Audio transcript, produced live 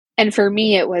And for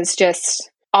me, it was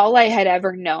just all I had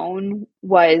ever known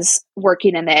was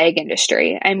working in the egg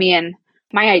industry. I mean,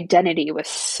 my identity was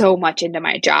so much into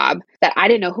my job that I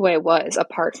didn't know who I was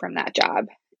apart from that job.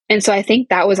 And so I think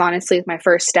that was honestly my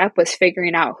first step, was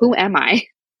figuring out, who am I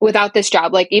without this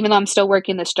job? Like, even though I'm still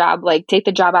working this job, like, take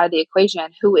the job out of the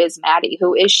equation. Who is Maddy?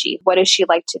 Who is she? What does she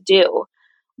like to do?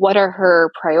 What are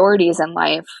her priorities in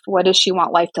life? What does she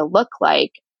want life to look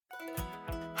like?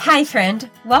 Hi, friend.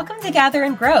 Welcome to Gather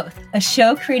in Growth, a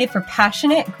show created for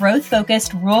passionate,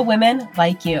 growth-focused rural women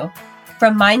like you.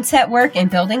 From mindset work and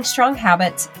building strong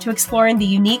habits to exploring the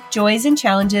unique joys and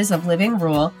challenges of living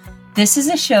rural, this is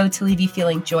a show to leave you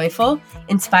feeling joyful,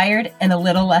 inspired, and a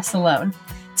little less alone.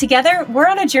 Together, we're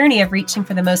on a journey of reaching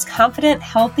for the most confident,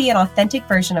 healthy, and authentic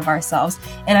version of ourselves,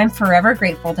 and I'm forever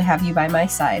grateful to have you by my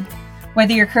side.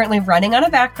 Whether you're currently running on a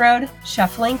back road,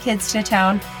 shuffling kids to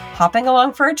town, hopping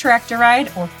along for a tractor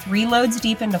ride, or 3 loads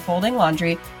deep into folding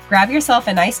laundry, grab yourself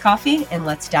a nice coffee and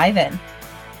let's dive in.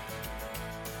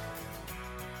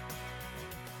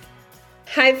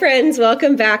 Hi, friends.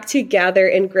 Welcome back to Gather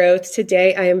in Growth.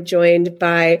 Today, I am joined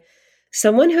by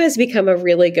someone who has become a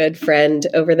really good friend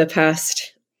over the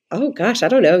past,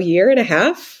 year and a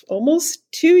half, almost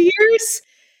 2 years.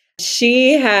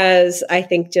 She has, I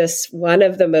think, just one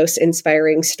of the most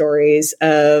inspiring stories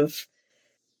of,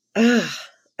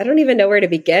 I don't even know where to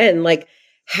begin. Like,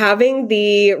 having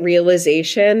the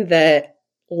realization that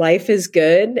life is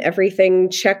good,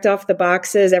 everything checked off the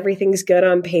boxes, everything's good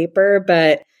on paper,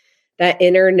 but that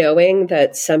inner knowing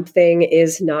that something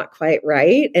is not quite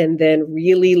right, and then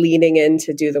really leaning in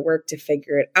to do the work to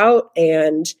figure it out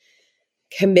and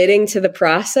committing to the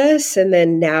process, and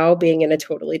then now being in a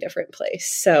totally different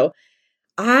place. So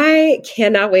I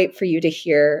cannot wait for you to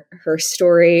hear her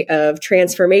story of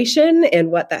transformation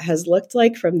and what that has looked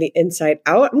like from the inside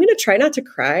out. I'm going to try not to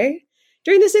cry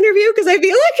during this interview because I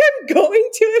feel like I'm going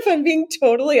to, if I'm being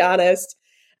totally honest,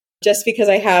 just because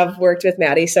I have worked with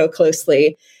Maddy so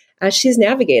closely as she's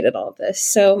navigated all of this.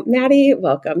 So Maddy,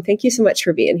 welcome. Thank you so much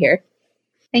for being here.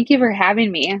 Thank you for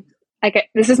having me.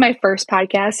 This is my first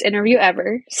podcast interview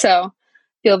ever, so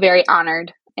feel very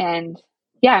honored. And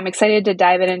yeah, I'm excited to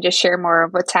dive in and just share more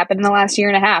of what's happened in the last year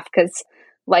and a half, because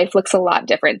life looks a lot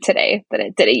different today than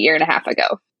it did a year and a half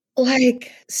ago.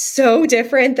 Like, so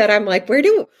different that I'm like, where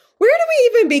do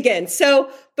we even begin? So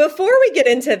before we get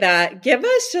into that, give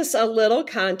us just a little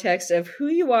context of who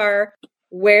you are,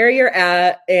 where you're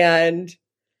at, and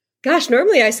gosh,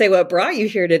 normally I say what brought you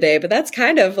here today, but that's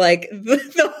kind of like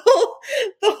the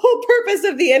whole purpose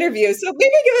of the interview. So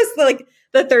maybe give us like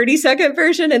the 30-second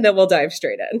version and then we'll dive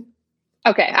straight in.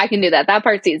 Okay, I can do that. That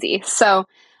part's easy. So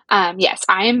yes,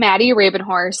 I am Maddy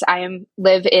Rabenhorst.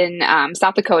 Live in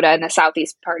South Dakota, in the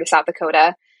southeast part of South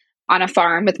Dakota, on a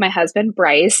farm with my husband,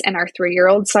 Bryce, and our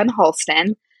 3-year-old son,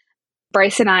 Halston.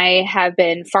 Bryce and I have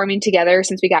been farming together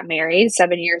since we got married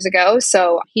 7 years ago.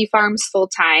 So he farms full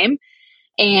time.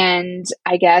 And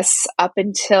I guess up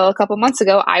until a couple months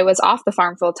ago, I was off the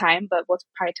farm full time, but we'll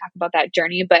probably talk about that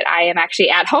journey. But I am actually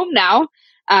at home now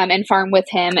and farm with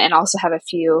him, and also have a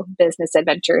few business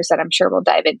adventures that I'm sure we'll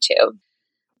dive into.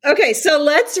 Okay, so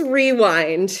let's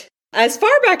rewind as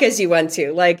far back as you went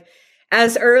to, like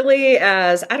as early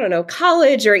as, I don't know,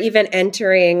 college, or even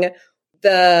entering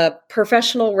the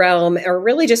professional realm, or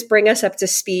really just bring us up to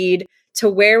speed to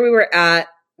where we were at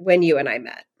when you and I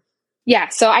met. Yeah,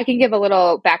 so I can give a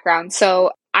little background.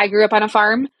 So I grew up on a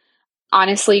farm,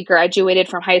 honestly graduated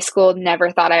from high school,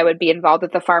 never thought I would be involved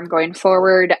with the farm going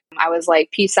forward. I was like,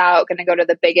 peace out, going to go to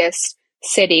the biggest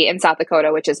city in South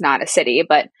Dakota, which is not a city,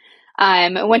 but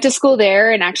went to school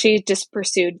there and actually just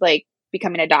pursued like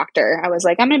becoming a doctor. I was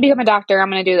like, I'm going to become a doctor. I'm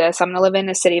going to do this. I'm going to live in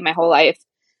the city my whole life.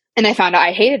 And I found out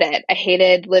I hated it. I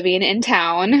hated living in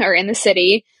town or in the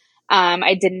city.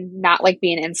 I did not like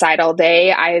being inside all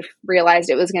day. I realized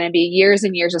it was going to be years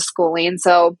and years of schooling.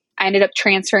 So I ended up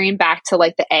transferring back to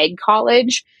like the ag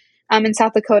college in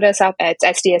South Dakota, it's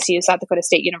SDSU, South Dakota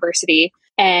State University.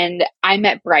 And I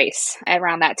met Bryce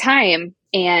around that time.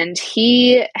 And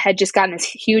he had just gotten this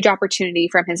huge opportunity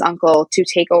from his uncle to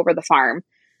take over the farm.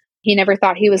 He never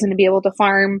thought he was going to be able to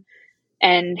farm.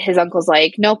 And his uncle's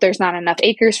like, nope, there's not enough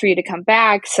acres for you to come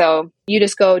back. So you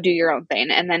just go do your own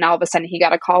thing. And then all of a sudden he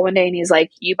got a call one day and he's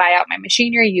like, you buy out my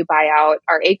machinery, you buy out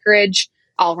our acreage,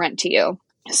 I'll rent to you.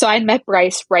 So I met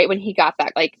Bryce right when he got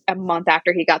that, like a month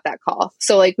after he got that call.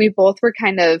 So like we both were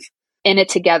kind of in it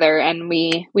together, and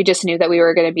we just knew that we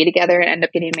were going to be together and end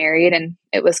up getting married. And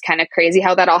it was kind of crazy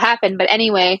how that all happened. But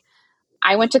anyway,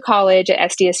 I went to college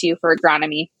at SDSU for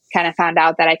agronomy. Kind of found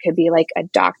out that I could be like a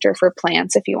doctor for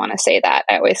plants, if you want to say that.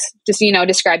 I always just,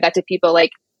 describe that to people. Like,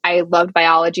 I loved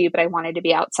biology, but I wanted to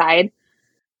be outside.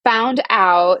 found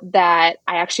out that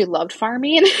I actually loved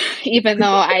farming, even though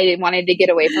I wanted to get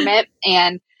away from it.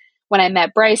 And when I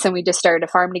met Bryce and we just started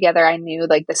to farm together, I knew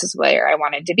like this is where I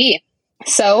wanted to be.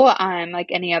 So like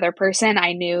any other person,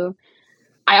 I knew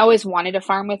I always wanted to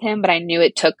farm with him, but I knew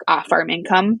it took farm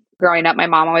income. Growing up, my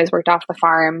mom always worked off the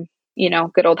farm,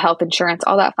 good old health insurance,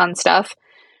 all that fun stuff.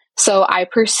 So I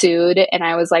pursued and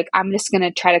I was like, I'm just going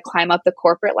to try to climb up the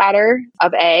corporate ladder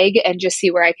of ag and just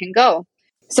see where I can go.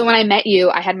 So when I met you,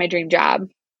 I had my dream job.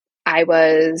 I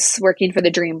was working for the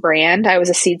Dream brand. I was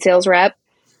a seed sales rep.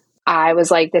 I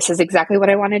was like, this is exactly what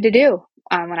I wanted to do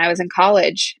when I was in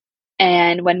college.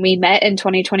 And when we met in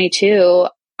 2022,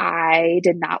 I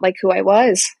did not like who I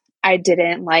was. I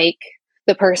didn't like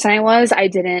the person I was. I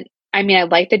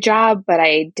liked the job, but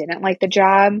I didn't like the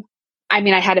job. I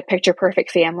had a picture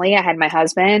perfect family. I had my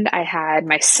husband. I had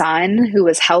my son who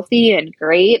was healthy and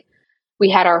great. We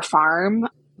had our farm,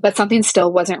 but something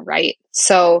still wasn't right.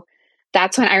 So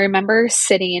that's when I remember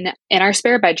sitting in our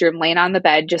spare bedroom, laying on the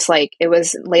bed, just like it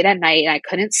was late at night and I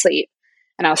couldn't sleep.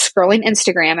 And I was scrolling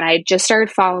Instagram and I had just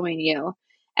started following you.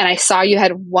 And I saw you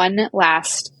had one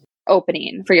last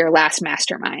opening for your last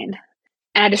mastermind.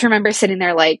 And I just remember sitting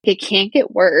there like, it can't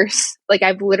get worse. Like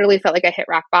I've literally felt like I hit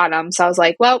rock bottom. So I was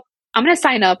like, well, I'm going to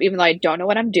sign up even though I don't know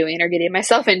what I'm doing or getting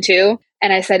myself into.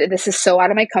 And I said, this is so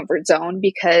out of my comfort zone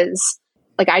because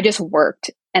like I just worked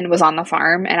and was on the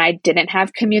farm and I didn't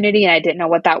have community and I didn't know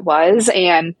what that was.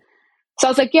 And so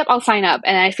I was like, yep, I'll sign up.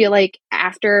 And I feel like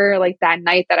after like that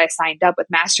night that I signed up with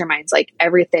masterminds, like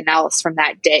everything else from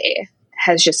that day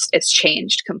it's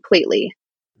changed completely.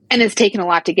 And it's taken a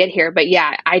lot to get here. But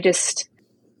yeah,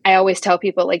 I always tell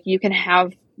people like you can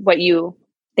have what you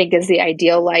think is the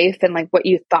ideal life and like what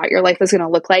you thought your life was going to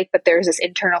look like. But there's this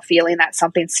internal feeling that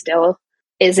something still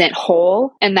isn't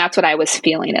whole. And that's what I was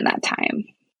feeling in that time.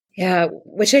 Yeah,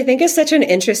 which I think is such an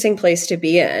interesting place to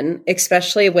be in,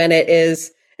 especially when it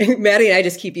is, Maddy and I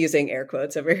just keep using air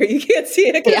quotes over here. You can't see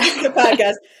it because it's the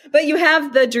podcast, but you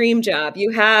have the dream job.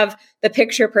 You have the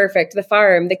picture perfect, the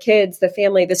farm, the kids, the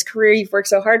family, this career you've worked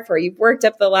so hard for. You've worked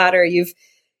up the ladder. You've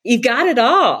got it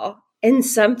all. And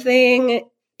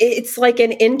it's like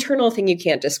an internal thing. You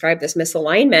can't describe this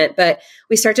misalignment, but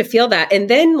we start to feel that and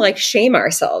then like shame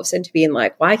ourselves into being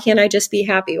like, why can't I just be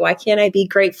happy? Why can't I be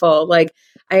grateful? Like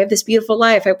I have this beautiful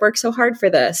life. I've worked so hard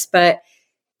for this, but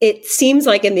it seems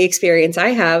like in the experience I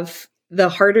have, the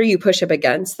harder you push up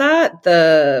against that,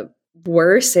 the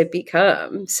worse it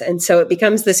becomes. And so it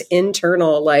becomes this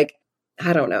internal, like,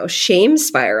 I don't know, shame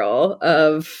spiral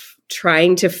of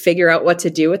trying to figure out what to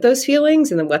do with those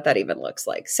feelings and then what that even looks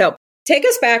like. So take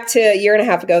us back to a year and a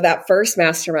half ago, that first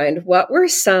mastermind. What were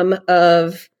some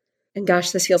of, and gosh,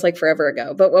 this feels like forever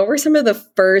ago, but what were some of the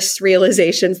first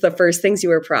realizations, the first things you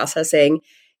were processing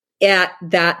at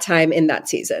that time in that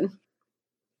season?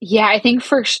 Yeah, I think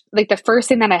like the first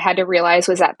thing that I had to realize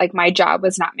was that like my job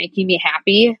was not making me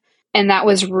happy. And that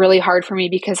was really hard for me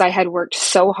because I had worked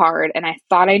so hard and I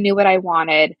thought I knew what I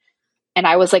wanted and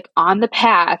I was like on the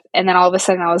path. And then all of a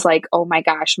sudden I was like, oh my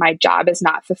gosh, my job is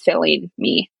not fulfilling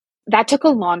me. That took a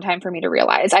long time for me to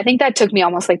realize. I think that took me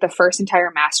almost like the first entire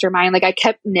mastermind. Like I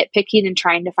kept nitpicking and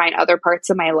trying to find other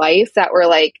parts of my life that were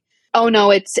like, oh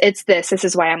no, it's this. This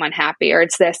is why I'm unhappy, or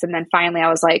it's this. And then finally I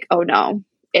was like, oh no,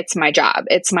 it's my job.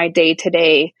 It's my day to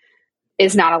day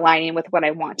is not aligning with what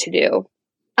I want to do.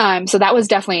 So that was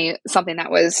definitely something that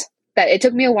it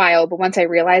took me a while, but once I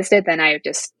realized it, then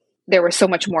there was so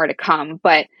much more to come.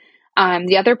 But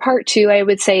the other part too, I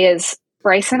would say is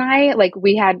Bryce and I, like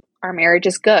our marriage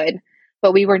is good,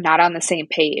 but we were not on the same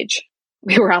page.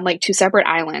 We were on like two separate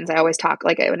islands. I always talk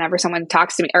like whenever someone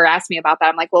talks to me or asks me about that,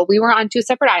 I'm like, well, we were on two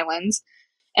separate islands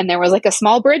and there was like a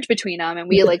small bridge between them and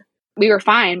we were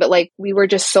fine, but like we were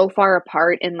just so far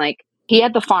apart. And like he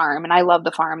had the farm and I love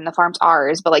the farm and the farm's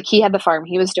ours, but like he had the farm,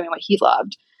 he was doing what he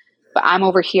loved, but I'm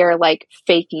over here like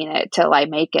faking it till I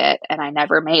make it and I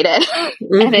never made it.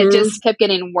 Mm-hmm. And it just kept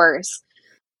getting worse.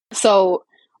 So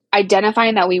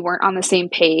identifying that we weren't on the same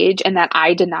page and that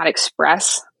I did not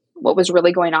express what was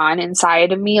really going on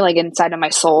inside of me, like inside of my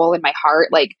soul and my heart.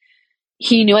 Like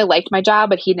he knew I liked my job,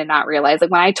 but he did not realize, like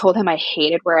when I told him I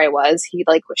hated where I was, he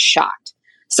like was shocked.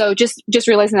 So just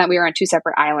realizing that we were on two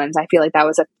separate islands, I feel like that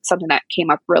was something that came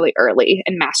up really early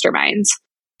in masterminds.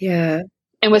 Yeah.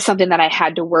 And was something that I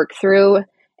had to work through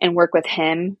and work with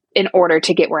him in order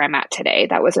to get where I'm at today.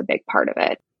 That was a big part of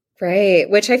it. Right.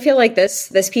 Which I feel like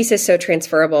this piece is so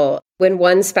transferable when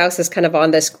one spouse is kind of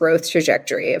on this growth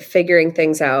trajectory of figuring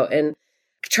things out and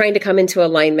trying to come into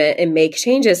alignment and make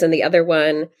changes, and the other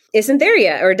one isn't there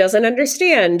yet or doesn't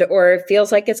understand or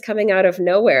feels like it's coming out of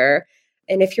nowhere.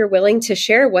 And if you're willing to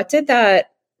share, what did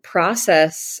that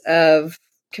process of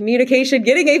communication,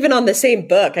 getting even on the same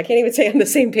book. I can't even say on the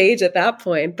same page at that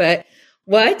point. But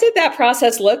what did that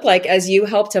process look like as you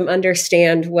helped him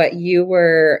understand what you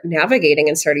were navigating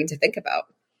and starting to think about?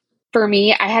 For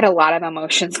me, I had a lot of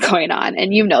emotions going on.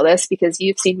 And you know this because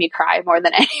you've seen me cry more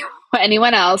than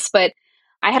anyone else. But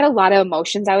I had a lot of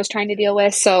emotions I was trying to deal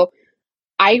with. So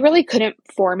I really couldn't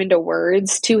form into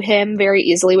words to him very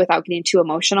easily without getting too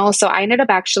emotional. So I ended up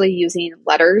actually using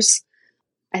letters.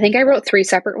 I think I wrote 3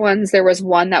 separate ones. There was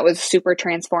one that was super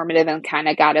transformative and kind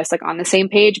of got us like on the same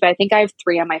page, but I think I have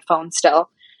 3 on my phone still.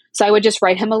 So I would just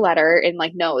write him a letter in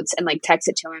like notes and like text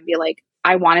it to him and be like,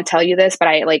 I want to tell you this, but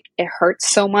I like, it hurts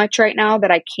so much right now that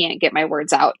I can't get my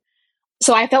words out.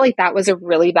 So I felt like that was a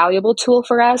really valuable tool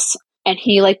for us. And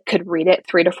he like could read it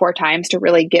 3 to 4 times to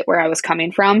really get where I was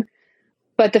coming from.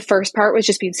 But the first part was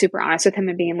just being super honest with him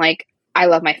and being like, I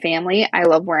love my family. I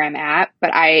love where I'm at,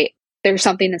 but there's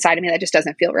something inside of me that just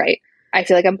doesn't feel right. I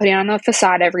feel like I'm putting on a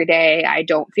facade every day. I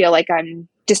don't feel like I'm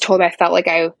just told. I felt like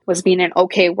I was being an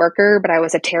okay worker, but I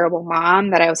was a terrible mom,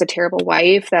 that I was a terrible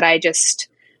wife, that I just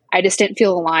didn't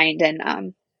feel aligned.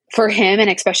 And for him, and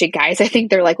especially guys, I think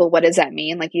they're like, well, what does that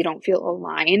mean? Like, you don't feel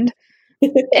aligned.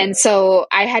 And so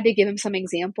I had to give him some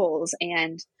examples,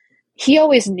 and he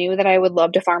always knew that I would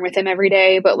love to farm with him every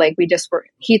day, but like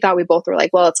he thought we both were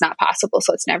like, well, it's not possible.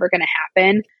 So it's never going to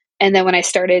happen. And then when I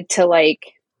started to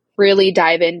like really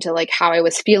dive into like how I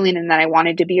was feeling and that I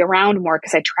wanted to be around more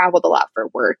because I traveled a lot for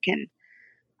work and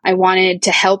I wanted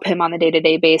to help him on the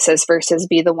day-to-day basis versus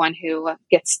be the one who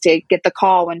gets to get the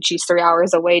call when she's 3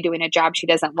 hours away doing a job she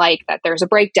doesn't like, that there's a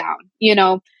breakdown,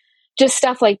 just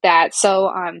stuff like that.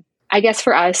 So I guess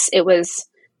for us, it was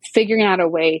figuring out a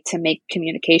way to make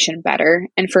communication better.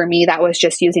 And for me, that was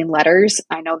just using letters.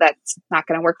 I know that's not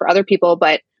going to work for other people,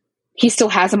 but he still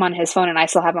has them on his phone and I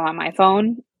still have them on my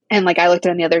phone. And like, I looked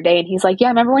at him the other day and he's like, yeah,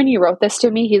 remember when you wrote this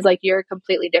to me? He's like, you're a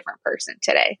completely different person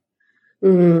today.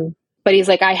 Mm-hmm. But he's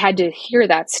like, I had to hear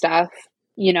that stuff,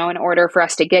 in order for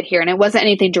us to get here. And it wasn't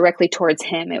anything directly towards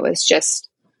him. It was just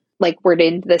like, we're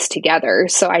in this together.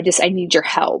 So I need your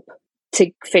help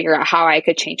to figure out how I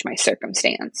could change my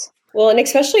circumstance. Well, and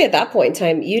especially at that point in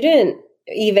time, you didn't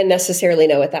even necessarily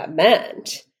know what that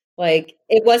meant. Like,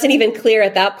 it wasn't even clear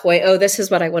at that point, oh, this is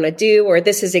what I want to do, or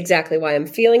this is exactly why I'm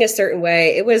feeling a certain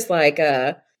way. It was like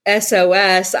a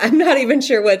SOS. I'm not even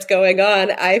sure what's going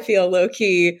on. I feel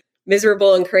low-key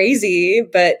miserable and crazy,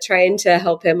 but trying to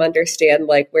help him understand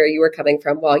like where you were coming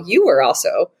from while you were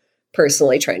also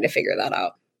personally trying to figure that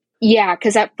out. Yeah,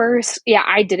 because at first,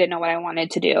 I didn't know what I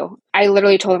wanted to do. I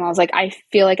literally told him, I was like, I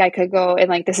feel like I could go, and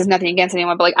like, this is nothing against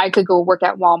anyone, but like, I could go work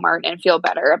at Walmart and feel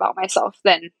better about myself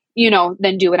than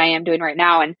do what I am doing right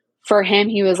now. And for him,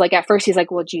 he was like, at first, he's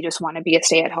like, well, do you just want to be a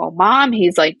stay-at-home mom?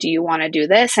 He's like, do you want to do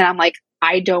this? And I'm like,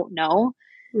 I don't know.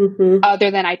 Mm-hmm.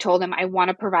 Other than I told him I want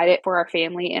to provide it for our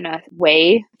family in a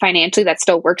way financially that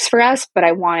still works for us, but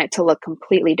I want it to look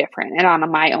completely different and on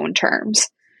my own terms.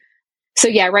 So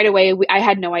right away, I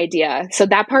had no idea. So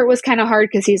that part was kind of hard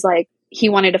because he's like, he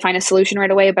wanted to find a solution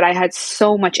right away, but I had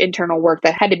so much internal work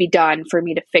that had to be done for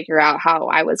me to figure out how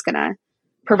I was going to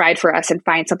provide for us and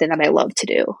find something that I love to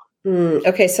do.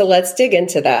 Okay, so let's dig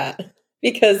into that,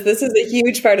 because this is a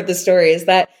huge part of the story, is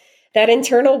that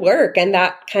internal work and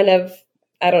that kind of,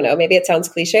 I don't know, maybe it sounds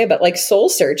cliche, but like soul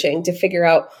searching to figure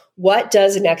out what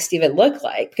does next even look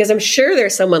like? Because I'm sure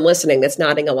there's someone listening that's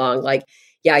nodding along like,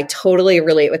 yeah, I totally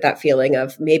relate with that feeling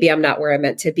of maybe I'm not where I'm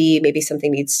meant to be. Maybe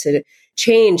something needs to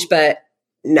change, but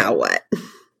now what?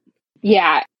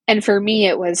 Yeah. And for me,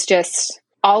 it was just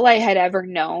all I had ever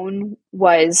known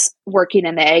was working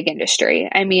in the egg industry.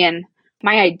 I mean,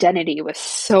 my identity was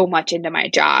so much into my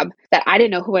job that I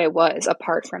didn't know who I was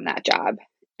apart from that job.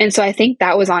 And so I think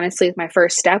that was honestly my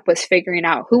first step, was figuring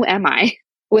out, who am I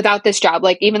without this job?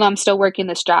 Like, even though I'm still working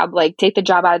this job, like, take the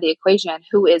job out of the equation.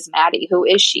 Who is Maddy? Who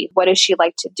is she? What does she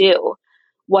like to do?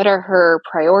 What are her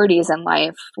priorities in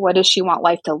life? What does she want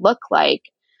life to look like?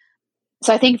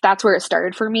 So I think that's where it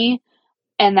started for me.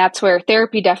 And that's where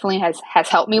therapy definitely has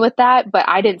helped me with that. But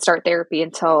I didn't start therapy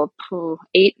until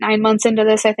 8-9 months into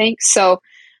this, I think. So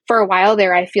for a while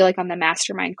there, I feel like on the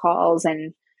mastermind calls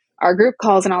and our group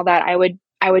calls and all that, I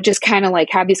would just kind of like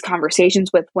have these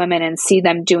conversations with women and see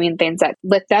them doing things that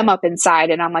lit them up inside.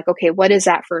 And I'm like, okay, what is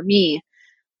that for me?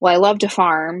 Well, I love to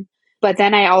farm. But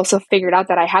then I also figured out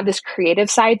that I had this creative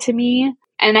side to me.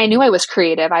 And I knew I was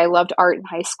creative. I loved art in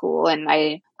high school and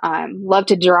I loved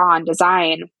to draw and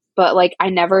design. But like, I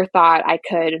never thought I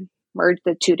could merge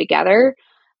the two together.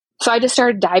 So I just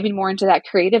started diving more into that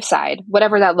creative side,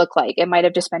 whatever that looked like. It might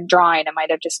have just been drawing. It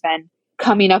might have just been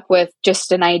coming up with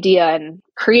just an idea and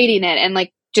creating it. And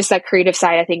like, just that creative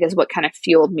side, I think, is what kind of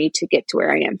fueled me to get to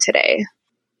where I am today.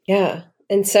 Yeah.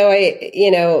 And so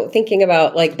thinking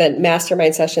about like the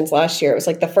mastermind sessions last year, it was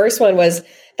like the first one was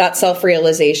that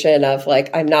self-realization of like,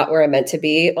 I'm not where I'm meant to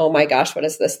be. Oh my gosh, what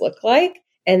does this look like?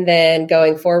 And then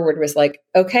going forward was like,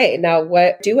 okay, now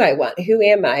what do I want? Who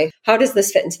am I? How does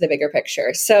this fit into the bigger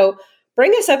picture? So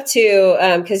bring us up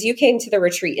to, because you came to the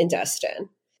retreat in Destin.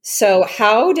 So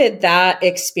how did that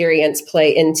experience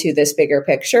play into this bigger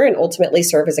picture and ultimately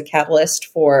serve as a catalyst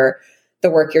for the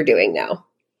work you're doing now?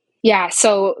 Yeah.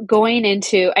 So going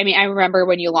into, I mean, I remember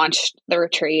when you launched the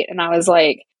retreat and I was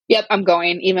like, yep, I'm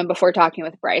going, even before talking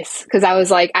with Bryce. Cause I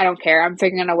was like, I don't care. I'm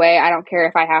figuring a way. I don't care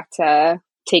if I have to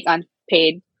take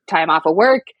unpaid time off of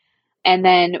work. And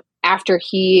then after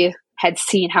he had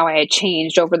seen how I had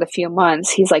changed over the few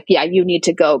months, he's like, yeah, you need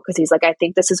to go. Cause he's like, I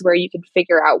think this is where you can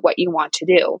figure out what you want to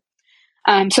do.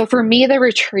 So for me, the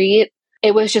retreat,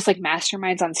 it was just like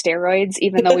masterminds on steroids,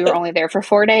 even though we were only there for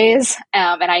 4 days.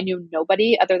 And I knew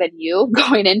nobody other than you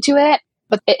going into it.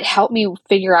 But it helped me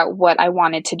figure out what I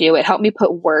wanted to do. It helped me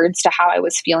put words to how I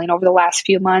was feeling over the last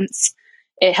few months.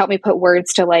 It helped me put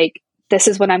words to like, this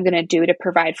is what I'm going to do to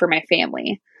provide for my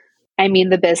family. I mean,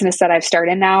 the business that I've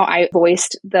started now, I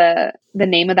voiced the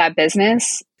name of that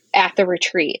business at the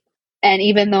retreat. And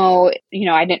even though,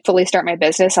 I didn't fully start my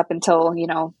business up until,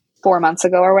 4 months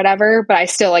ago or whatever, but I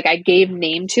still like, I gave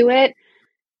name to it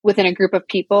within a group of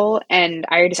people. And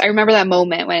I remember that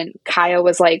moment when Kaya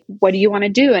was like, what do you want to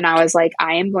do? And I was like,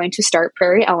 I am going to start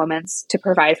Prairie Elements to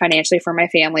provide financially for my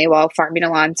family while farming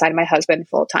alongside my husband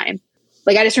full time.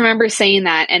 Like, I just remember saying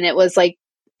that. And it was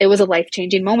a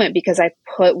life-changing moment because I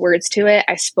put words to it.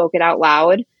 I spoke it out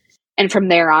loud. And from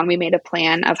there on, we made a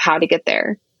plan of how to get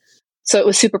there. So it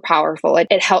was super powerful.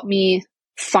 It helped me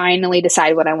finally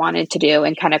decide what I wanted to do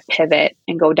and kind of pivot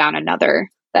and go down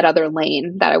that other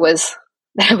lane that I was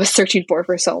searching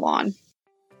for so long.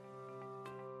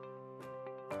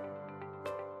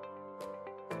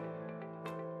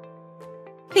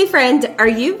 Hey friend, are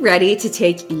you ready to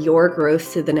take your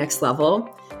growth to the next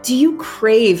level? Do you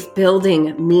crave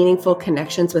building meaningful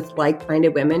connections with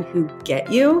like-minded women who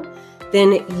get you?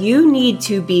 Then you need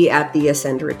to be at the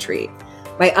Ascend Retreat.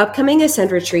 My upcoming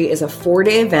Ascend Retreat is a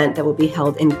 4-day event that will be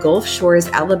held in Gulf Shores,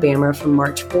 Alabama from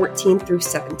March 14th through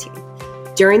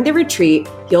 17th. During the retreat,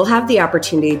 you'll have the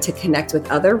opportunity to connect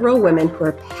with other real women who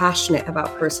are passionate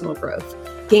about personal growth,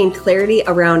 gain clarity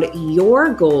around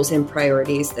your goals and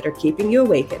priorities that are keeping you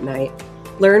awake at night,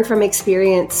 learn from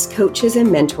experienced coaches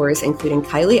and mentors, including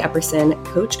Kylie Epperson,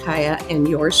 Coach Kaya, and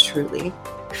yours truly,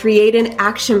 create an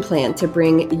action plan to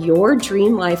bring your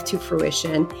dream life to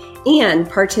fruition, and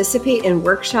participate in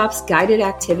workshops, guided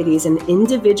activities, and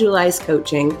individualized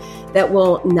coaching that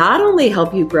will not only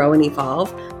help you grow and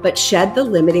evolve, but shed the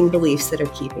limiting beliefs that are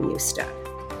keeping you stuck.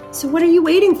 So what are you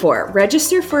waiting for?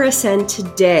 Register for Ascend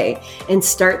today and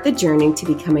start the journey to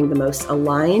becoming the most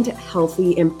aligned,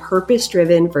 healthy, and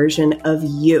purpose-driven version of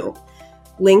you.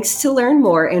 Links to learn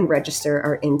more and register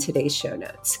are in today's show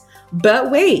notes. But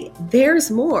wait,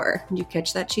 there's more. Did you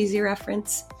catch that cheesy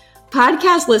reference?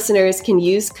 Podcast listeners can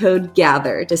use code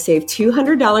GATHER to save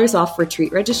 $200 off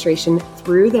retreat registration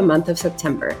through the month of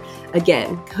September.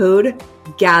 Again, code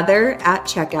GATHER at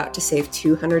checkout to save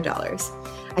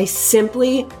 $200. I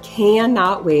simply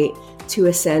cannot wait to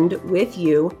ascend with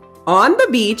you on the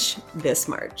beach this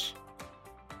March.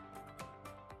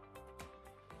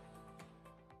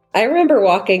 I remember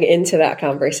walking into that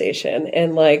conversation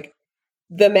and like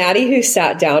the Maddy who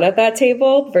sat down at that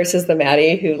table versus the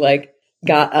Maddy who like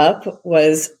got up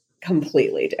was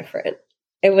completely different.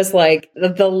 It was like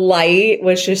the light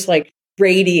was just like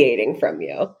radiating from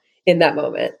you in that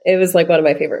moment. It was like one of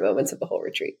my favorite moments of the whole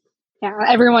retreat. Yeah,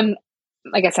 everyone,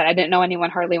 like I said, I didn't know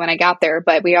anyone hardly when I got there,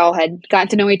 but we all had gotten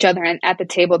to know each other. And at the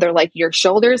table, they're like, your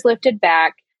shoulders lifted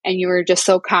back and you were just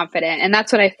so confident. And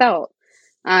that's what I felt.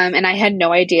 And I had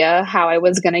no idea how I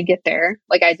was going to get there.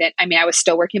 I was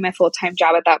still working my full-time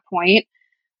job at that point.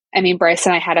 I mean, Bryce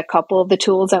and I had a couple of the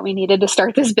tools that we needed to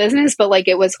start this business, but like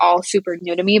it was all super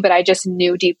new to me. But I just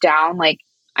knew deep down, like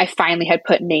I finally had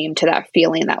put name to that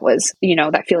feeling that was,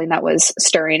 that was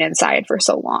stirring inside for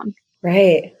so long.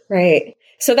 Right, right.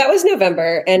 So that was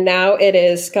November, and now it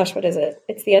is, gosh, what is it?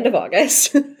 It's the end of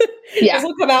August. Yeah. This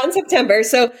will come out in September.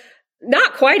 So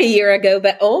not quite a year ago,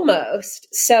 but almost.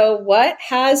 So what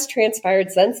has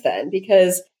transpired since then?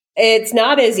 Because it's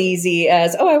not as easy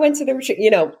as, I went to the retreat.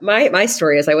 My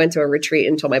story is I went to a retreat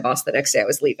and told my boss the next day I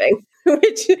was leaving,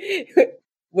 which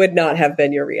would not have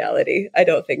been your reality. I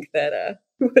don't think that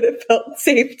would have felt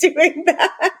safe doing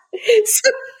that.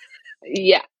 So,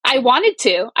 yeah, I wanted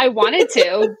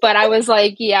to, but I was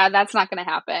like, yeah, that's not going to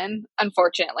happen,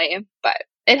 unfortunately. But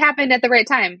it happened at the right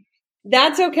time.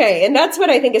 That's okay. And that's what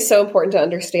I think is so important to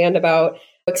understand about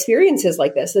experiences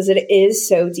like this, is it is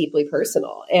so deeply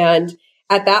personal. And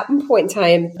at that point in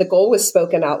time, the goal was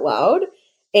spoken out loud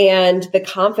and the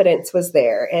confidence was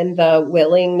there and the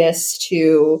willingness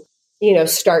to,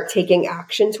 start taking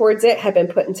action towards it had been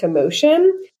put into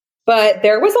motion. But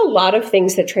there was a lot of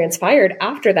things that transpired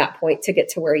after that point to get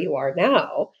to where you are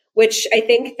now, which I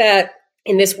think that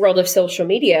in this world of social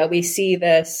media, we see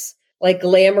this like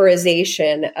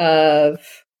glamorization of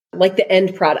like the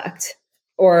end product,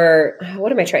 or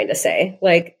what am I trying to say?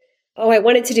 Like, oh, I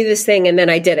wanted to do this thing and then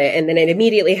I did it and then it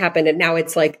immediately happened. And now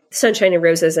it's like sunshine and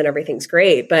roses and everything's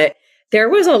great. But there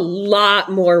was a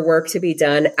lot more work to be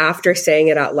done after saying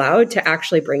it out loud to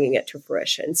actually bringing it to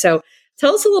fruition. So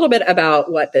tell us a little bit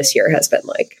about what this year has been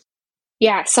like.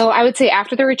 Yeah. So I would say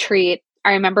after the retreat,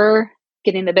 I remember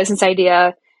getting the business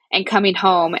idea and coming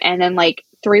home. And then like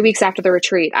 3 weeks after the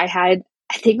retreat, I had,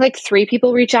 I think like 3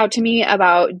 people reach out to me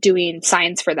about doing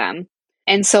signs for them.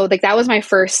 And so like that was my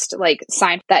first like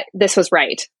sign that this was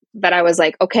right, that I was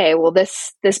like, okay, well,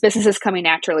 this business is coming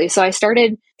naturally. So I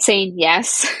started saying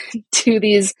yes to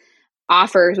these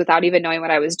offers without even knowing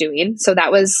what I was doing. So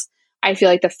that was, I feel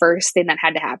like, the first thing that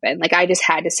had to happen. Like I just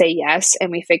had to say yes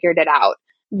and we figured it out.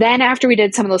 Then after we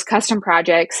did some of those custom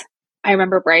projects, I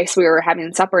remember Bryce, we were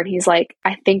having supper and he's like,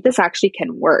 I think this actually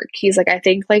can work. He's like, I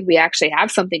think like we actually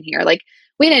have something here. Like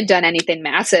we hadn't done anything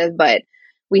massive, but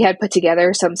we had put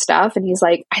together some stuff. And he's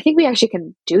like, I think we actually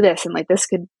can do this. And like, this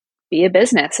could be a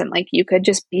business and like, you could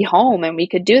just be home and we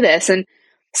could do this. And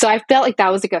so I felt like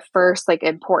that was like a first like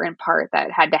important part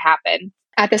that had to happen.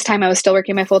 At this time, I was still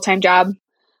working my full-time job.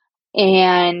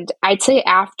 And I'd say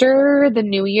after the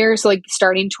new year, so like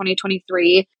starting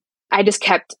 2023, I just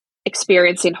kept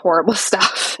experiencing horrible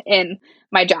stuff in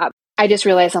my job. I just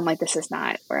realized I'm like, this is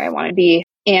not where I want to be.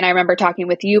 And I remember talking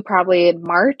with you probably in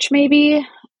March, maybe,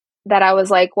 that I was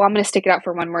like, well, I'm going to stick it out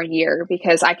for 1 more year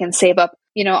because I can save up,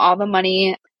 all the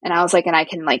money. And I was like, and I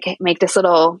can like make this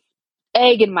little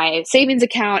egg in my savings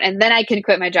account. And then I can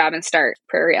quit my job and start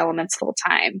Prairie Elements full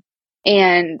time.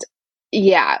 And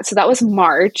yeah, so that was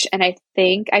March. And I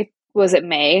think was it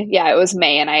May? Yeah, it was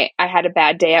May. And I had a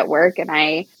bad day at work. And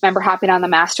I remember hopping on the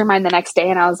mastermind the next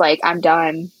day and I was like, I'm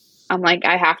done. I'm like,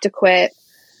 I have to quit.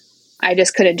 I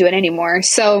just couldn't do it anymore.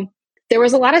 So there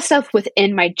was a lot of stuff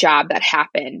within my job that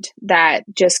happened that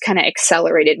just kind of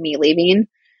accelerated me leaving.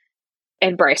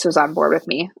 And Bryce was on board with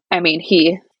me. I mean,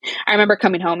 I remember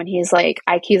coming home and he's like,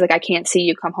 I can't see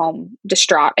you come home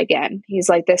distraught again. He's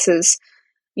like, this is,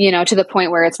 to the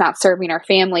point where it's not serving our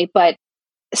family, but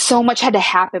so much had to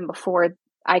happen before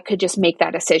I could just make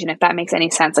that decision, if that makes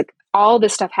any sense. Like all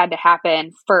this stuff had to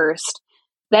happen first.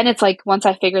 Then it's like, once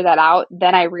I figured that out,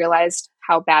 then I realized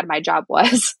how bad my job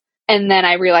was. And then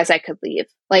I realized I could leave.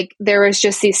 Like there was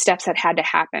just these steps that had to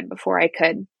happen before I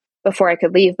could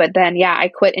leave. But then, yeah, I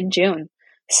quit in June.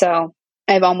 So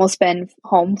I've almost been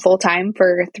home full time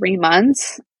for 3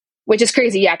 months, which is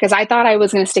crazy. Yeah. Cause I thought I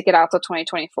was going to stick it out till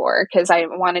 2024 because I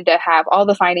wanted to have all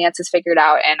the finances figured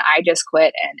out, and I just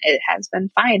quit and it has been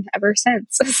fine ever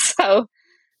since. So,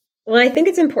 well, I think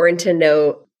it's important to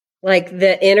note like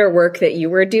the inner work that you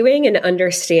were doing and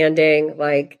understanding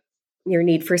like your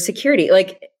need for security.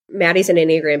 Like Maddy's an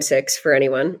Enneagram 6 for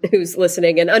anyone who's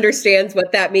listening and understands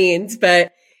what that means.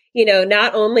 But,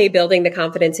 not only building the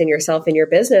confidence in yourself and your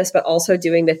business, but also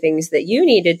doing the things that you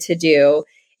needed to do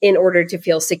in order to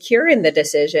feel secure in the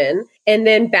decision. And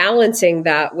then balancing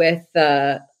that with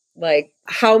like,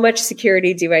 how much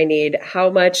security do I need? How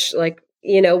much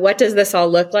what does this all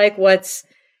look like? What's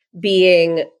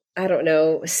being, I don't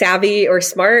know, savvy or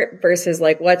smart versus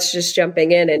like, what's just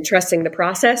jumping in and trusting the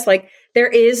process? Like there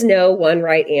is no one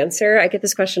right answer. I get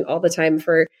this question all the time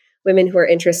for women who are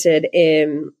interested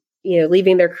in,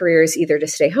 leaving their careers either to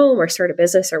stay home or start a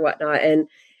business or whatnot. And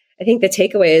I think the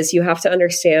takeaway is you have to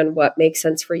understand what makes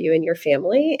sense for you and your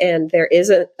family. And there is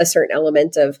a certain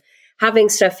element of having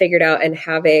stuff figured out and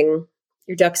having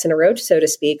your ducks in a row, so to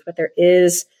speak. But there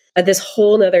is this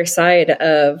whole nother side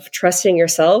of trusting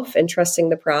yourself and trusting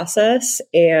the process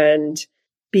and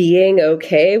being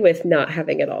okay with not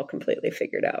having it all completely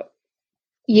figured out.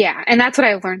 yeah. And that's what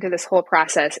I learned through this whole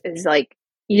process is like,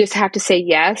 you just have to say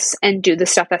yes and do the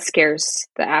stuff that scares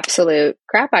the absolute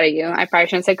crap out of you. I probably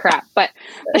shouldn't say crap, but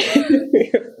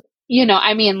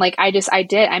I mean, like I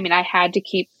did. I mean, I had to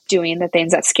keep doing the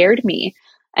things that scared me.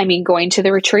 I mean, going to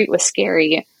the retreat was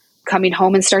scary. Coming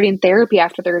home and starting therapy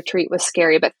after the retreat was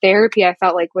scary. But therapy, I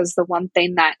felt like, was the one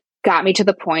thing that got me to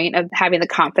the point of having the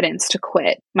confidence to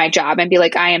quit my job and be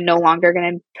like, I am no longer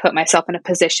going to put myself in a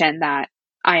position that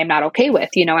I am not okay with,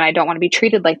 and I don't want to be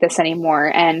treated like this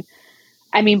anymore. And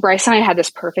I mean, Bryce and I had this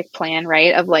perfect plan,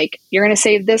 right? Of like, you're going to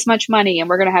save this much money and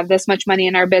we're going to have this much money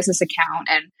in our business account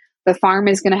and the farm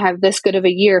is going to have this good of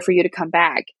a year for you to come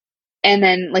back. And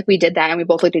then like we did that and we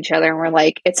both looked at each other and we're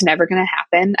like, it's never going to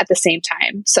happen at the same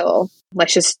time. So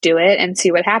let's just do it and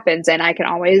see what happens. And I can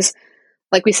always,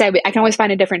 like we said, I can always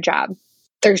find a different job.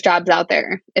 There's jobs out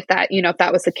there if that, if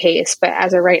that was the case. But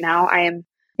as of right now, I am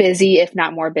busy, if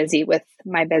not more busy with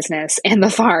my business and the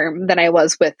farm than I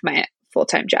was with my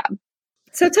full-time job.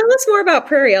 So tell us more about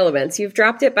Prairie Elements. You've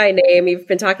dropped it by name. You've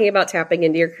been talking about tapping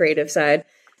into your creative side.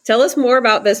 Tell us more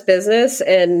about this business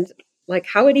and like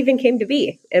how it even came to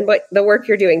be and what the work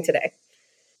you're doing today.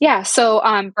 Yeah. So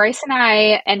Bryce and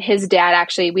I and his dad,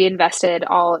 actually, we invested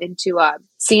all into a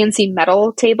CNC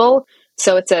metal table.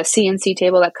 So it's a CNC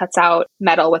table that cuts out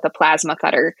metal with a plasma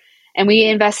cutter. And we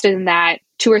invested in that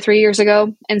 2 or 3 years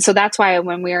ago. And so that's why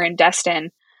when we were in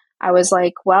Destin, I was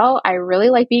like, well, I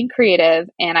really like being creative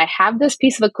and I have this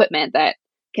piece of equipment that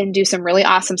can do some really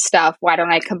awesome stuff. Why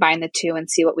don't I combine the two and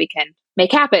see what we can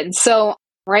make happen? So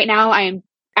right now I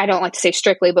don't like to say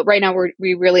strictly, but right now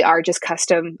we really are just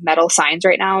custom metal signs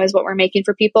right now is what we're making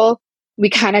for people. We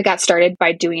kind of got started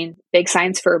by doing big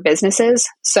signs for businesses.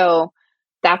 So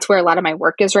that's where a lot of my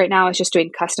work is right now, is just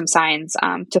doing custom signs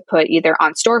to put either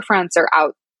on storefronts or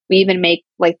out. We even make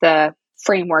like the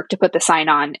framework to put the sign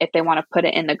on if they want to put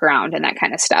it in the ground and that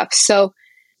kind of stuff. So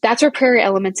that's where Prairie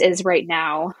Elements is right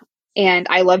now. And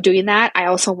I love doing that. I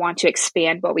also want to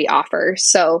expand what we offer.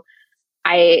 So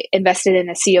I invested in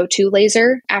a CO2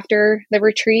 laser after the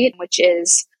retreat, which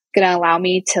is going to allow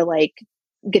me to like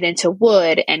get into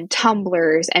wood and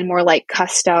tumblers and more like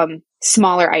custom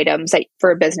smaller items that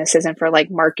for businesses and for like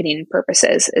marketing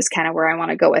purposes is kind of where I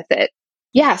want to go with it.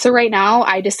 Yeah. So right now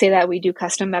I just say that we do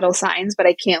custom metal signs, but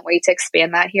I can't wait to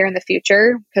expand that here in the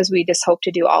future because we just hope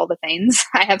to do all the things.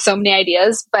 I have so many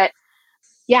ideas, but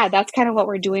yeah, that's kind of what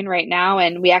we're doing right now.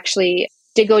 And we actually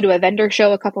did go to a vendor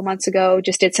show a couple months ago,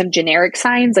 just did some generic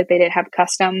signs. Like they didn't have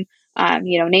custom,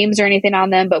 names or anything on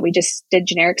them, but we just did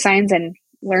generic signs and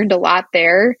learned a lot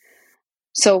there.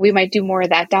 So we might do more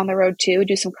of that down the road too,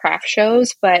 do some craft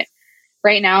shows. But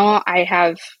right now I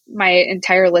have my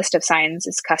entire list of signs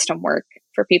is custom work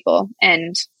for people.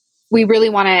 And we really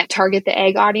want to target the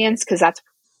egg audience because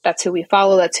that's who we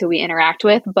follow. That's who we interact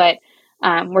with. But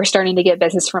we're starting to get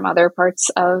business from other parts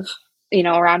of,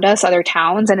 around us, other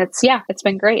towns. And it's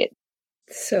been great.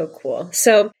 So cool.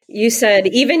 So you said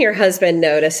even your husband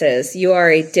notices you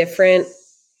are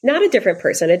not a different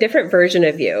person, a different version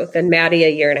of you than Maddy a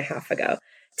year and a half ago.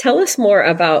 Tell us more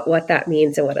about what that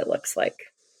means and what it looks like.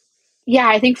 Yeah,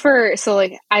 I think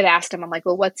I've asked him, I'm like,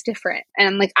 well, what's different?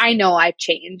 And like, I know I've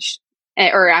changed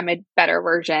or I'm a better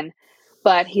version,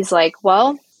 but he's like,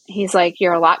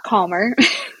 you're a lot calmer.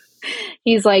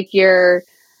 He's like,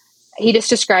 he just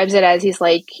describes it as he's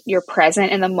like, you're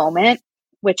present in the moment,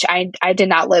 which I did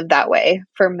not live that way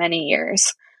for many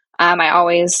years. I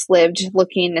always lived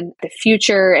looking in the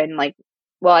future and like,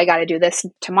 well, I got to do this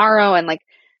tomorrow. And like,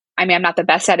 I mean, I'm not the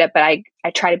best at it, but I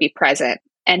try to be present.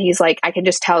 And he's like, I can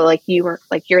just tell like you're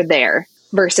there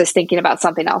versus thinking about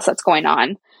something else that's going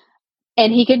on.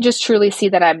 And he can just truly see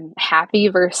that I'm happy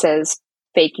versus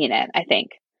faking it. I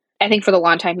think for the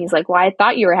long time, he's like, well, I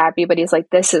thought you were happy, but he's like,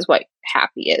 this is what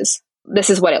happy is. This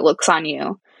is what it looks on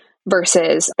you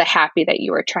versus the happy that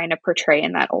you were trying to portray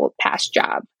in that old past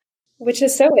job. Which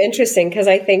is so interesting because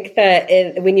I think that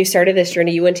when you started this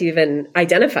journey, you wouldn't even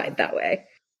identified that way.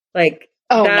 Like,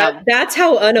 no. That's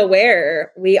how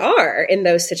unaware we are in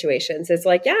those situations. It's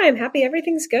like, yeah, I'm happy.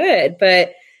 Everything's good.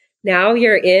 But now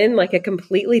you're in like a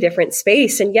completely different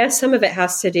space. And yes, some of it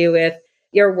has to do with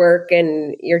your work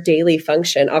and your daily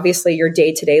function. Obviously, your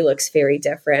day-to-day looks very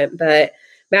different. But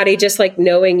Maddy, just like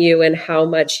knowing you and how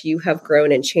much you have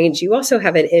grown and changed, you also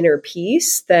have an inner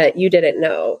peace that you didn't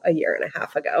know a year and a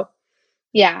half ago.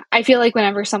 Yeah. I feel like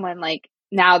whenever someone like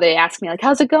now they ask me like,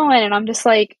 how's it going? And I'm just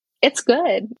like, it's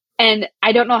good. And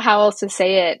I don't know how else to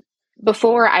say it.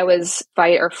 Before I was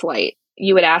fight or flight.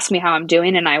 You would ask me how I'm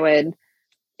doing and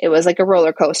it was like a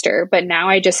roller coaster. But now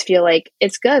I just feel like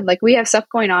it's good. Like we have stuff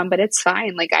going on, but it's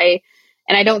fine.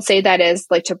 And I don't say that as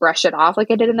like to brush it off like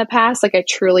I did in the past. Like I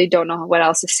truly don't know what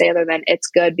else to say other than it's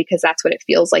good because that's what it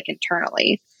feels like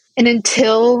internally. And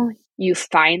until you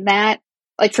find that,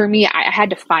 like for me, I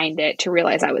had to find it to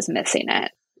realize I was missing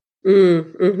it.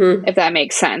 Mm-hmm. If that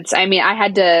makes sense. I mean, I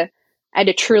had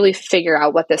to truly figure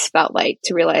out what this felt like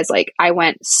to realize like I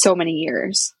went so many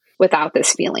years without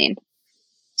this feeling.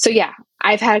 So yeah,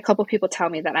 I've had a couple people tell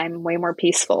me that I'm way more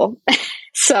peaceful.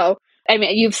 So, I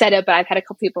mean, you've said it, but I've had a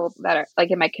couple people that are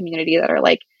like in my community that are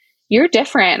like, you're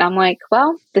different. And I'm like,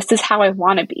 well, this is how I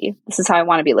want to be. This is how I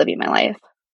want to be living my life.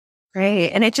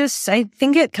 Right. And I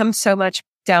think it comes so much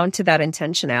down to that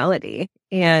intentionality.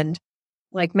 And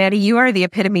like, Maddy, you are the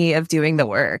epitome of doing the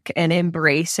work and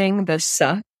embracing the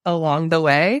suck along the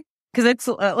way. Because it's,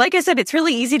 like I said, it's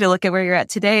really easy to look at where you're at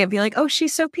today and be like, oh,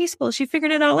 she's so peaceful. She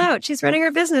figured it all out. She's running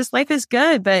her business. Life is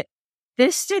good. But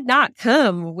this did not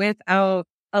come without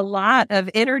a lot of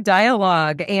inner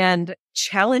dialogue and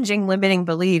challenging limiting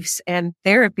beliefs and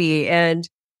therapy and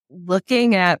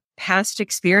looking at past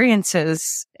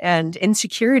experiences and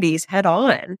insecurities head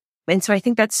on. And so I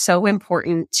think that's so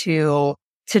important to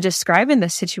describe in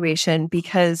this situation,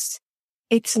 because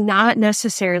it's not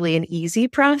necessarily an easy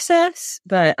process,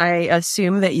 but I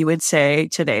assume that you would say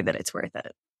today that it's worth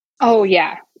it. Oh,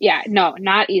 yeah. Yeah. No,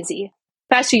 not easy.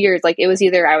 Past 2 years, like it was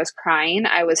either I was crying,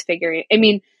 I was figuring, I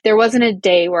mean, there wasn't a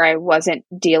day where I wasn't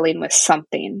dealing with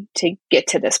something to get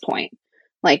to this point.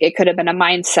 Like it could have been a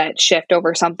mindset shift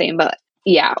over something, but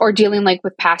yeah, or dealing like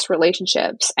with past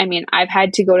relationships. I mean, I've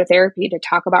had to go to therapy to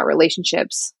talk about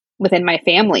relationships within my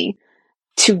family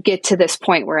to get to this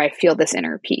point where I feel this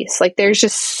inner peace. Like there's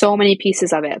just so many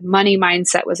pieces of it. Money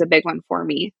mindset was a big one for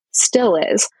me, still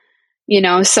is,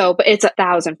 so, but it's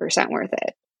 1,000% worth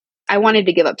it. I wanted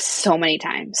to give up so many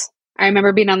times. I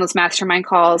remember being on those mastermind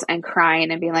calls and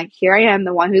crying and being like, here I am,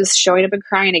 the one who's showing up and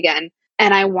crying again.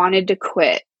 And I wanted to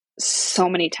quit so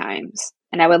many times.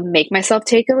 And I would make myself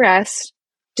take a rest,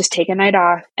 just take a night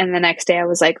off. And the next day I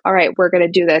was like, all right, we're going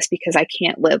to do this because I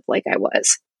can't live like I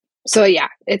was. So yeah,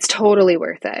 it's totally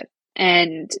worth it.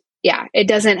 And yeah, it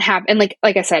doesn't have, and like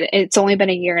I said, it's only been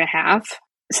 1.5 years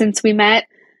since we met.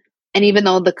 And even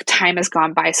though the time has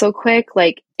gone by so quick,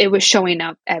 like it was showing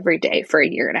up every day for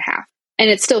 1.5 years. And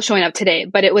it's still showing up today,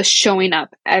 but it was showing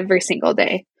up every single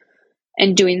day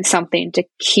and doing something to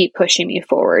keep pushing me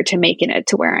forward to making it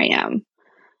to where I am.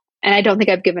 And I don't think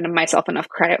I've given myself enough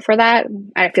credit for that.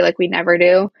 I feel like we never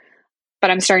do,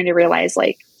 but I'm starting to realize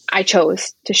like I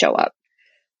chose to show up.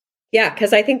 Yeah,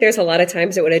 because I think there's a lot of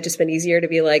times it would have just been easier to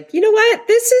be like, you know what,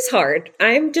 this is hard.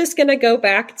 I'm just going to go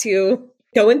back to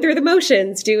going through the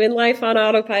motions, doing life on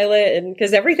autopilot, and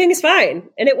because everything's fine.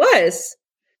 And it was,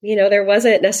 there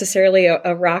wasn't necessarily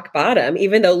a rock bottom,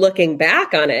 even though looking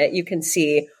back on it, you can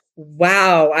see,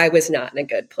 wow, I was not in a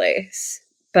good place.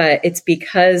 But it's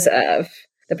because of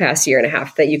the past 1.5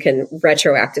 years that you can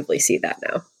retroactively see that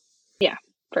now. Yeah,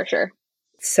 for sure.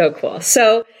 So cool.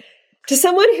 So to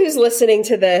someone who's listening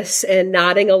to this and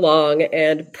nodding along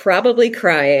and probably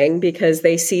crying because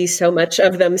they see so much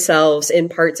of themselves in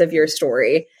parts of your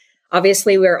story,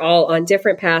 obviously we're all on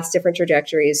different paths, different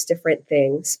trajectories, different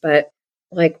things, but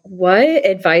like what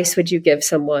advice would you give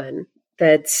someone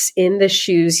that's in the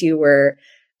shoes you were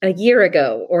 1 year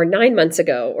ago or 9 months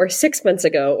ago or 6 months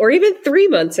ago or even 3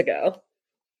 months ago?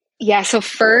 Yeah. So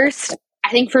first, I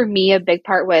think for me, a big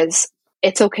part was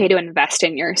it's okay to invest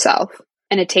in yourself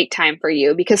and to take time for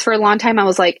you. Because for a long time, I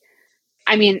was like,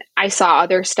 I saw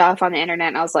other stuff on the internet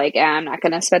and I was like, I'm not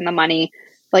going to spend the money,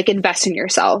 like invest in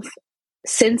yourself.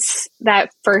 Since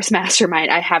that first mastermind,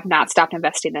 I have not stopped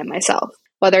investing in myself,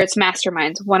 whether it's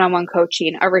masterminds, one-on-one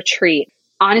coaching, a retreat.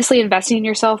 Honestly, investing in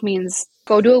yourself means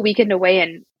go do a weekend away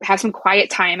and have some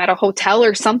quiet time at a hotel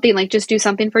or something. Like just do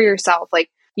something for yourself. Like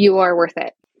you are worth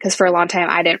it. Because for a long time,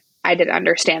 I didn't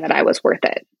understand that I was worth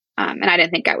it. And I didn't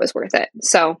think I was worth it.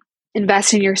 So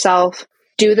invest in yourself,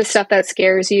 do the stuff that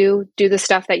scares you, do the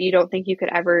stuff that you don't think you could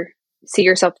ever see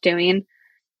yourself doing.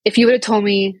 If you would have told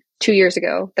me 2 years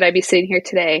ago that I'd be sitting here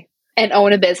today and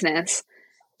own a business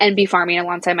and be farming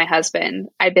alongside my husband,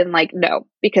 I'd been like, no,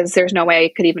 because there's no way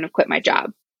I could even have quit my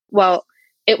job. Well,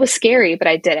 it was scary, but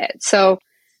I did it. So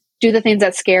do the things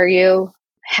that scare you,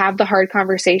 have the hard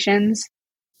conversations.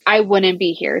 I wouldn't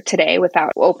be here today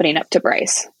without opening up to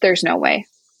Bryce. There's no way.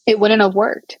 It wouldn't have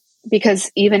worked.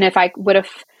 Because even if I would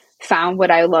have found what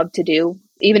I love to do,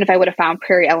 even if I would have found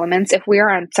Prairie Elements, if we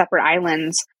are on separate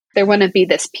islands, there wouldn't be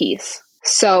this peace.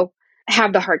 So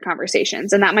have the hard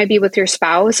conversations. And that might be with your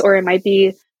spouse, or it might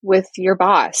be with your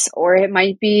boss, or it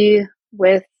might be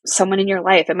with someone in your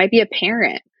life. It might be a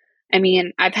parent.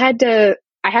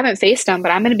 I haven't faced them, but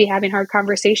I'm going to be having hard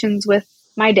conversations with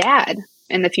my dad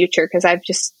in the future because I've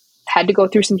just had to go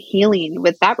through some healing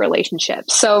with that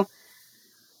relationship. So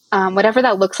whatever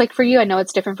that looks like for you, I know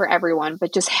it's different for everyone,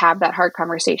 but just have that hard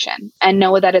conversation and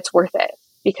know that it's worth it,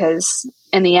 because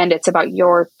in the end, it's about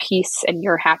your peace and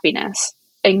your happiness.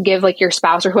 And give like your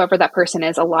spouse or whoever that person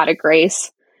is a lot of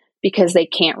grace, because they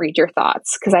can't read your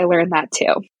thoughts. Because I learned that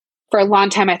too. For a long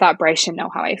time, I thought Bryce should know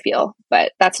how I feel,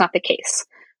 but that's not the case.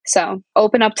 So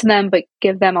open up to them, but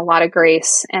give them a lot of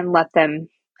grace and let them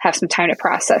have some time to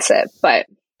process it. But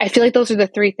I feel like those are the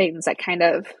 3 things that kind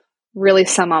of really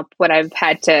sum up what I've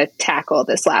had to tackle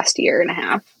this last 1.5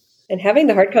 years. And having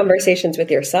the hard conversations with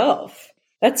yourself.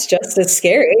 That's just as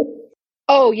scary.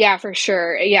 Oh, yeah, for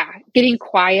sure. Yeah. Getting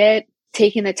quiet,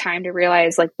 taking the time to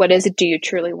realize, like, what is it do you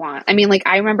truly want? I mean, like,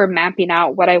 I remember mapping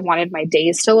out what I wanted my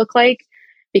days to look like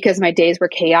because my days were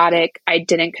chaotic. I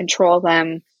didn't control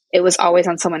them. It was always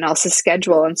on someone else's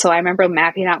schedule. And so I remember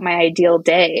mapping out my ideal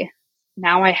day.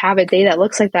 Now I have a day that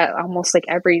looks like that almost like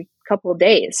every couple of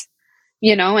days,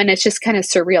 and it's just kind of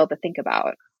surreal to think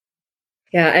about.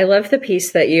 Yeah, I love the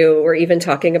piece that you were even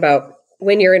talking about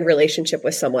when you're in relationship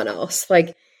with someone else.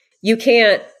 Like, you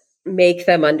can't make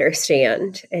them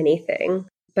understand anything.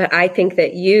 But I think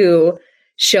that you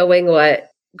showing what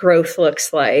growth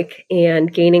looks like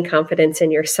and gaining confidence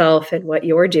in yourself and what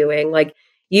you're doing, like,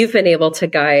 you've been able to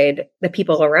guide the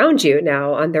people around you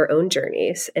now on their own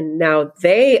journeys. And now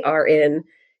they are in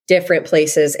different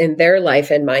places in their life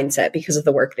and mindset because of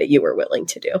the work that you were willing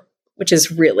to do, which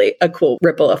is really a cool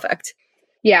ripple effect.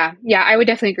 Yeah, I would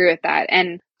definitely agree with that.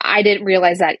 And I didn't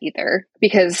realize that either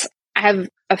because I have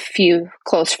a few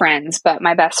close friends, but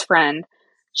my best friend,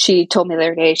 she told me the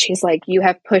other day, she's like, you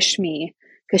have pushed me,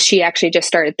 because she actually just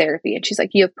started therapy. And she's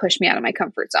like, you have pushed me out of my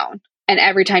comfort zone. And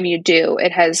every time you do,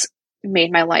 it has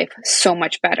made my life so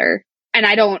much better. And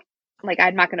I'm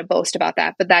not going to boast about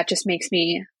that, but that just makes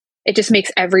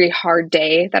every hard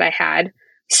day that I had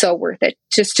so worth it,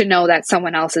 just to know that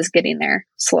someone else is getting there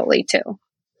slowly too.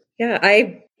 Yeah,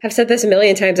 I have said this a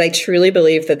million times. I truly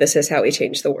believe that this is how we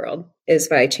change the world, is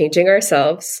by changing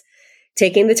ourselves,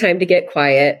 taking the time to get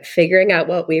quiet, figuring out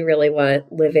what we really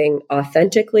want, living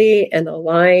authentically and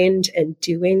aligned and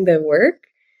doing the work.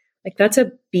 Like, that's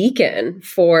a beacon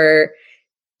for,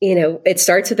 it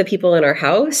starts with the people in our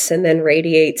house and then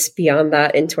radiates beyond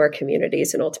that into our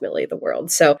communities and ultimately the world.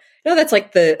 So I know that's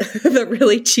like the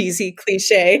really cheesy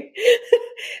cliche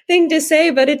thing to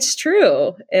say, but it's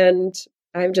true. And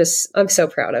I'm so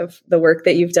proud of the work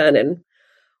that you've done and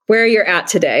where you're at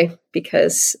today,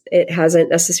 because it hasn't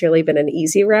necessarily been an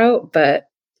easy route, but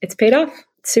it's paid off.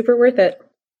 It's super worth it.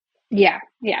 Yeah,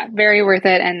 very worth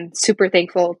it, and super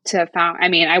thankful to have found. I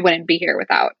mean, I wouldn't be here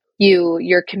without you,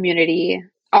 your community,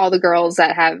 all the girls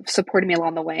that have supported me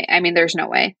along the way. I mean, there's no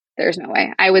way.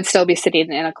 I would still be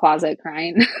sitting in a closet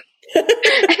crying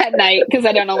at night because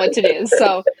I don't know what to do.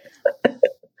 So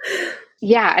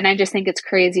yeah, and I just think it's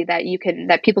crazy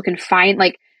that people can find,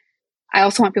 like, I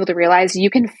also want people to realize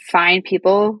you can find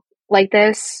people like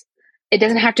this. It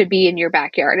doesn't have to be in your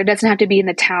backyard. It doesn't have to be in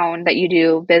the town that you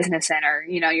do business in, or,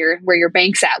 where your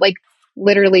bank's at. Like,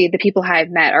 literally the people I've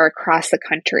met are across the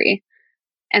country,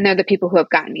 and they're the people who have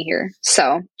gotten me here.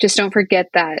 So just don't forget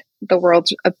that the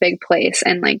world's a big place,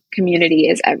 and like, community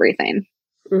is everything.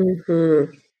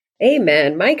 Mm-hmm.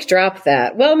 Amen. Mic drop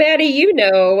that. Well, Maddy,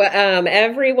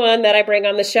 everyone that I bring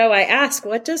on the show, I ask,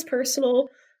 what does personal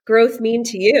growth mean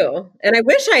to you? And I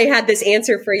wish I had this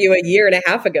answer for you a year and a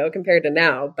half ago compared to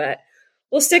now, but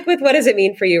we'll stick with what does it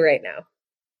mean for you right now?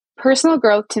 Personal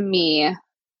growth to me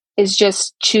is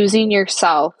just choosing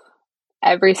yourself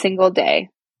every single day,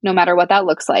 no matter what that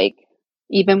looks like,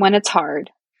 even when it's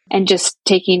hard, and just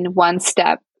taking one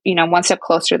step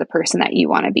closer to the person that you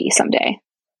want to be someday.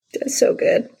 That's so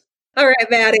good. All right,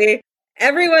 Maddy.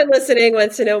 Everyone listening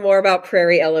wants to know more about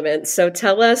Prairie Elements. So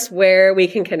tell us where we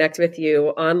can connect with you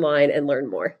online and learn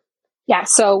more. Yeah,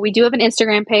 so we do have an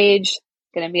Instagram page.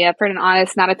 Going to be upfront and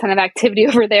honest, not a ton of activity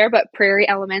over there, but Prairie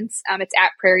Elements. It's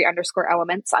at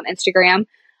Prairie_Elements on Instagram.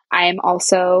 I am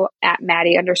also at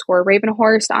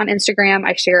Maddy_Rabenhorst on Instagram.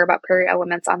 I share about Prairie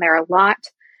Elements on there a lot.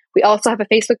 We also have a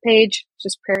Facebook page,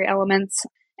 just Prairie Elements,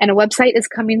 and a website is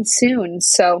coming soon.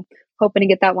 So hoping to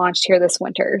get that launched here this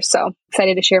winter. So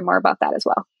excited to share more about that as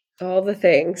well. All the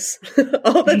things,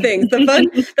 all the things.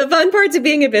 The fun parts of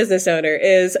being a business owner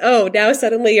is, now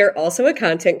suddenly you're also a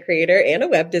content creator and a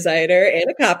web designer and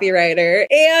a copywriter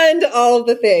and all of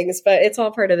the things, but it's all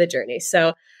part of the journey.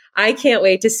 So I can't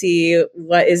wait to see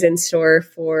what is in store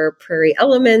for Prairie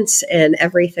Elements and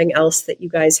everything else that you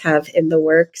guys have in the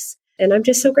works. And I'm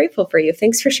just so grateful for you.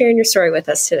 Thanks for sharing your story with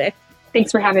us today.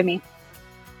 Thanks for having me.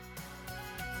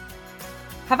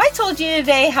 Have I told you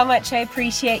today how much I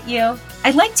appreciate you?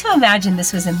 I'd like to imagine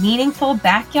this was a meaningful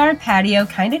backyard patio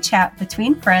kind of chat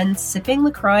between friends sipping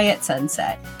LaCroix at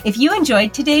sunset. If you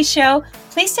enjoyed today's show,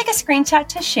 please take a screenshot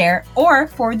to share or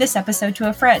forward this episode to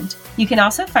a friend. You can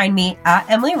also find me at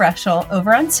Emily Rushell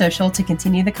over on social to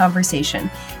continue the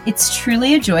conversation. It's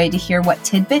truly a joy to hear what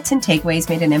tidbits and takeaways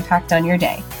made an impact on your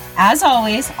day. As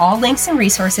always, all links and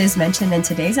resources mentioned in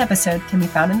today's episode can be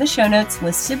found in the show notes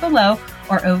listed below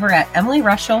or over at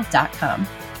emilyrushell.com.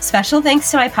 Special thanks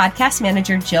to my podcast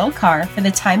manager, Jill Carr, for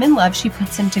the time and love she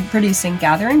puts into producing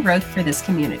Gathering Growth for this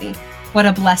community. What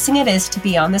a blessing it is to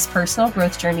be on this personal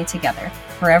growth journey together.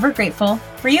 Forever grateful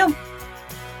for you.